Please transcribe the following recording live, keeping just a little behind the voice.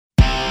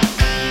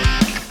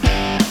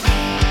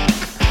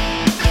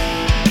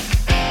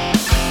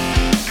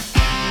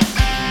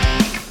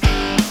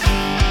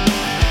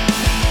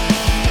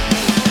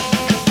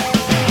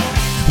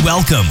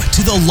Welcome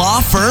to the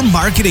Law Firm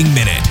Marketing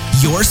Minute,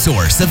 your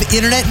source of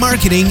internet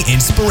marketing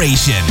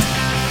inspiration.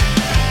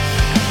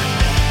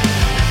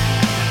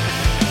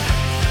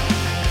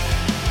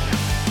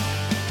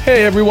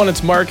 Hey everyone,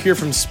 it's Mark here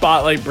from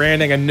Spotlight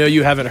Branding. I know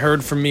you haven't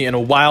heard from me in a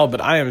while,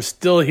 but I am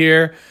still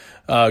here.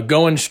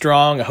 Going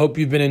strong. I hope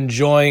you've been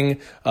enjoying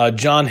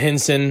John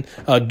Hinson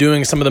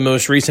doing some of the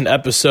most recent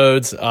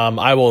episodes.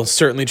 I will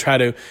certainly try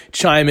to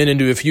chime in and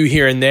do a few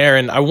here and there.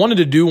 And I wanted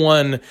to do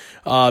one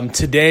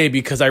today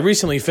because I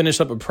recently finished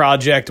up a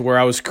project where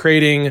I was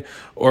creating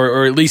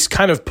or at least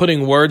kind of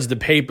putting words to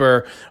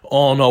paper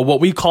on what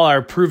we call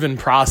our proven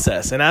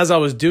process. And as I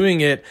was doing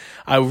it,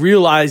 I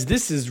realized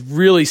this is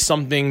really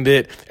something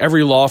that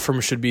every law firm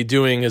should be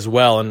doing as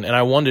well. And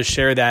I wanted to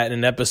share that in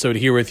an episode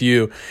here with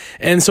you.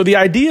 And so the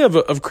idea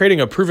of creating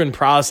a proven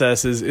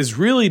process is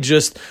really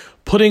just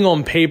putting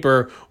on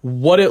paper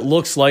what it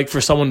looks like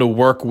for someone to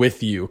work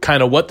with you,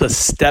 kind of what the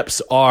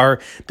steps are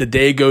that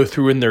they go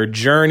through in their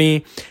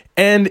journey.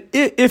 And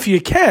if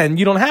you can,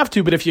 you don't have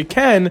to, but if you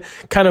can,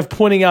 kind of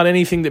pointing out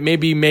anything that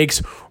maybe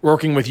makes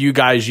working with you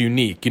guys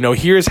unique. You know,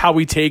 here's how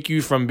we take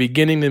you from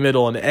beginning to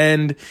middle and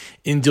end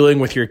in dealing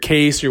with your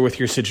case or with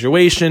your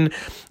situation.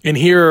 And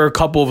here are a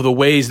couple of the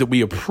ways that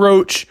we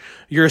approach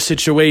your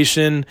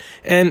situation.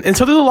 And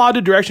so there's a lot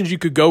of directions you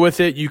could go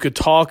with it. You could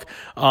talk,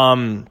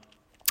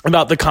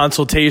 about the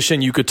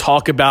consultation. You could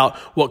talk about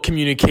what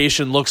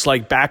communication looks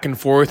like back and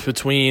forth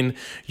between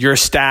your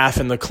staff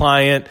and the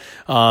client.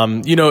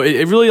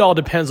 It really all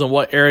depends on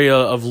what area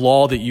of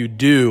law that you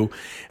do.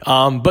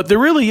 But there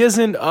really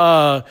isn't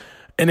an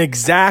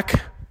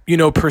exact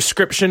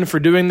prescription for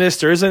doing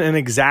this. There isn't an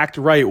exact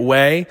right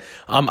way.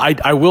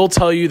 I will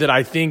tell you that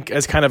I think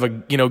as kind of a,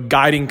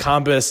 guiding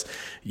compass,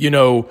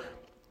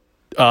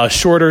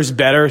 shorter is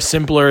better,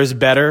 simpler is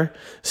better.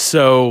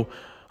 So,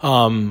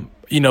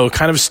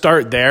 kind of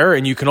start there,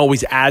 and you can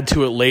always add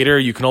to it later.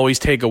 You can always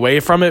take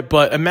away from it.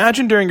 But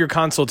imagine during your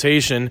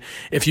consultation,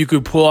 if you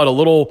could pull out a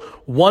little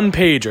one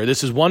pager,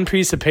 this is one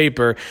piece of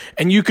paper,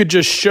 and you could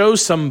just show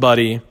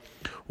somebody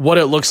what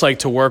it looks like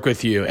to work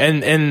with you.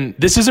 And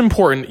this is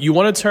important. You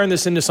want to turn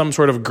this into some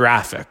sort of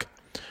graphic,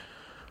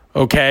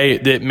 okay,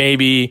 that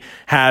maybe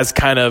has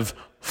kind of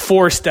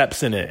 4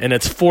 steps in it, and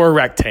it's 4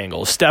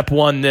 rectangles. Step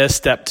 1, this,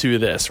 step 2,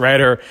 this,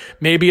 right? Or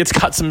maybe it's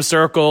got some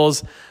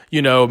circles,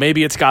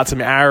 maybe it's got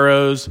some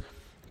arrows.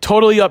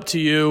 Totally up to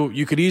you.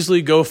 You could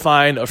easily go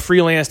find a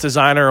freelance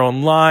designer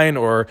online,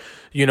 or,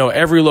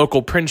 every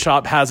local print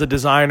shop has a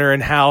designer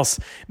in-house.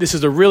 This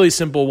is a really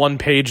simple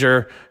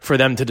one-pager for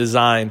them to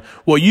design.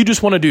 What you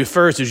just want to do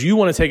first is you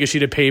want to take a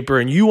sheet of paper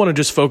and you want to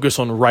just focus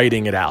on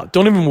writing it out.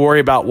 Don't even worry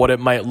about what it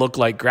might look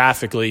like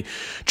graphically.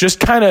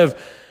 Just kind of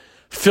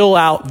fill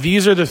out,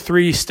 these are the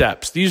 3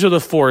 steps. These are the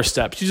 4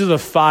 steps. These are the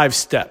 5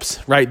 steps,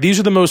 right? These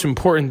are the most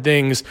important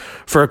things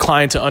for a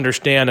client to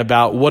understand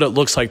about what it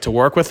looks like to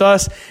work with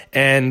us.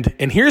 And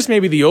here's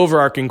maybe the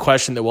overarching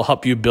question that will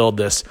help you build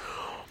this.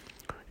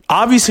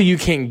 Obviously, you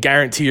can't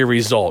guarantee a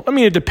result. I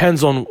mean, it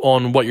depends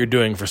on what you're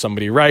doing for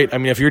somebody, right? I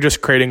mean, if you're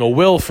just creating a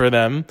will for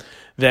them,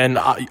 then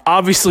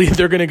obviously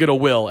they're going to get a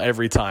will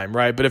every time,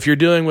 right? But if you're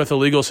dealing with a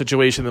legal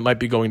situation that might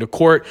be going to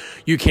court,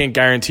 you can't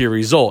guarantee a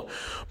result.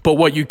 But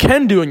what you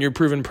can do in your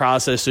proven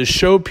process is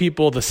show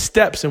people the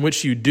steps in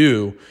which you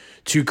do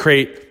to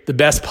create the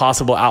best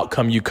possible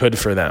outcome you could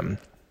for them.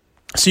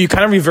 So you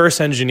kind of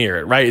reverse engineer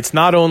it, right? It's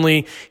not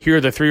only here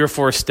are the 3 or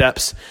 4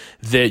 steps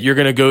that you're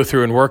going to go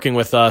through in working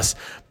with us,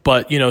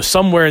 but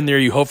somewhere in there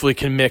you hopefully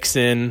can mix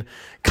in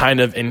kind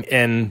of,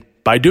 and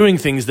by doing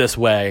things this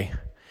way,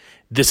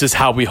 this is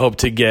how we hope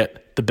to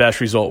get the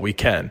best result we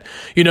can.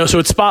 So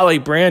at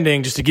Spotlight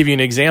Branding, just to give you an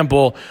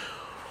example,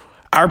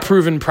 our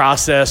proven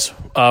process,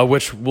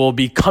 which will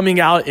be coming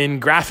out in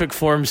graphic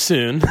form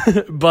soon,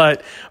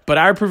 but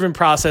our proven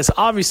process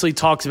obviously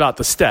talks about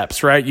the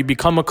steps, right? You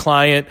become a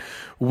client,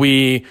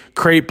 we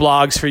create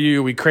blogs for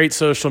you, we create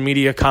social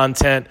media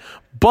content,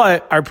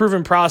 but our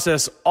proven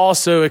process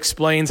also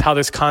explains how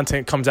this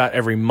content comes out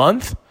every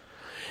month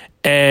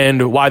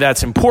and why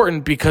that's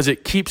important, because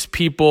it keeps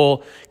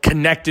people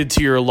connected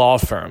to your law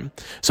firm.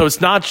 So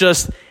it's not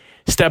just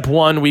step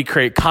 1, we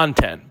create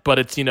content, but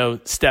it's,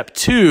 step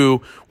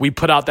 2, we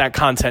put out that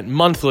content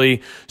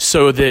monthly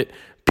so that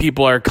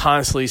people are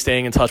constantly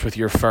staying in touch with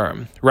your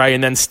firm, right?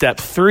 And then step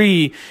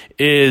 3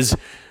 is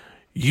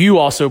you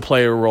also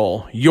play a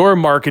role. Your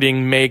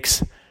marketing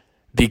makes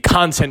the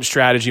content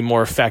strategy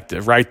more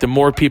effective, right? The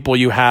more people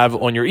you have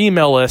on your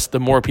email list, the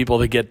more people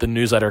that get the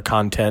newsletter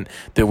content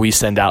that we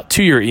send out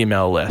to your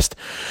email list.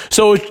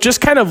 So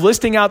just kind of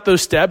listing out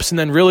those steps and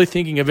then really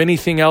thinking of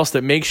anything else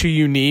that makes you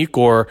unique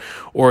or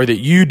that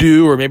you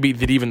do, or maybe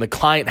that even the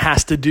client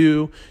has to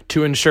do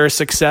to ensure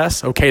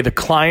success. Okay, the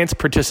client's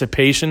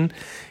participation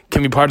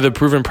can be part of the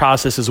proven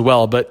process as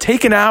well. But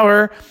take an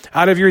hour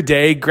out of your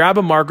day, grab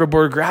a marker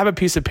board, grab a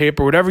piece of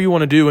paper, whatever you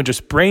want to do, and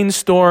just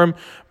brainstorm,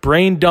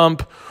 brain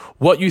dump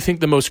what you think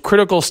the most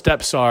critical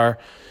steps are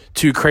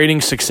to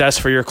creating success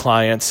for your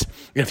clients.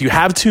 If you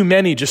have too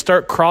many, just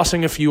start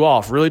crossing a few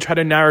off. Really try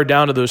to narrow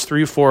down to those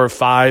 3, 4, or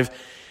 5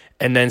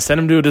 and then send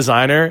them to a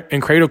designer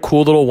and create a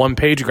cool little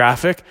one-page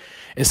graphic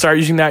and start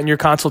using that in your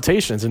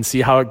consultations and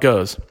see how it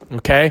goes.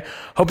 Okay?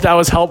 Hope that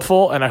was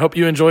helpful, and I hope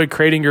you enjoyed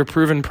creating your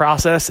proven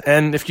process.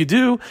 And if you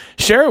do,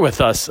 share it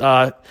with us.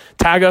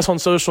 Tag us on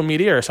social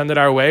media or send it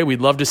our way.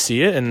 We'd love to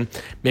see it, and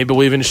maybe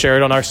we'll even share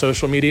it on our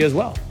social media as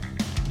well.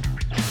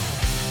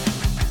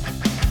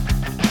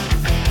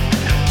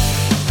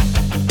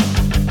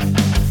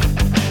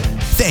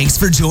 Thanks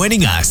for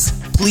joining us.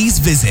 Please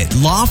visit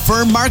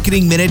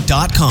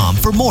lawfirmmarketingminute.com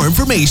for more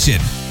information.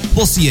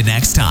 We'll see you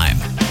next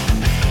time.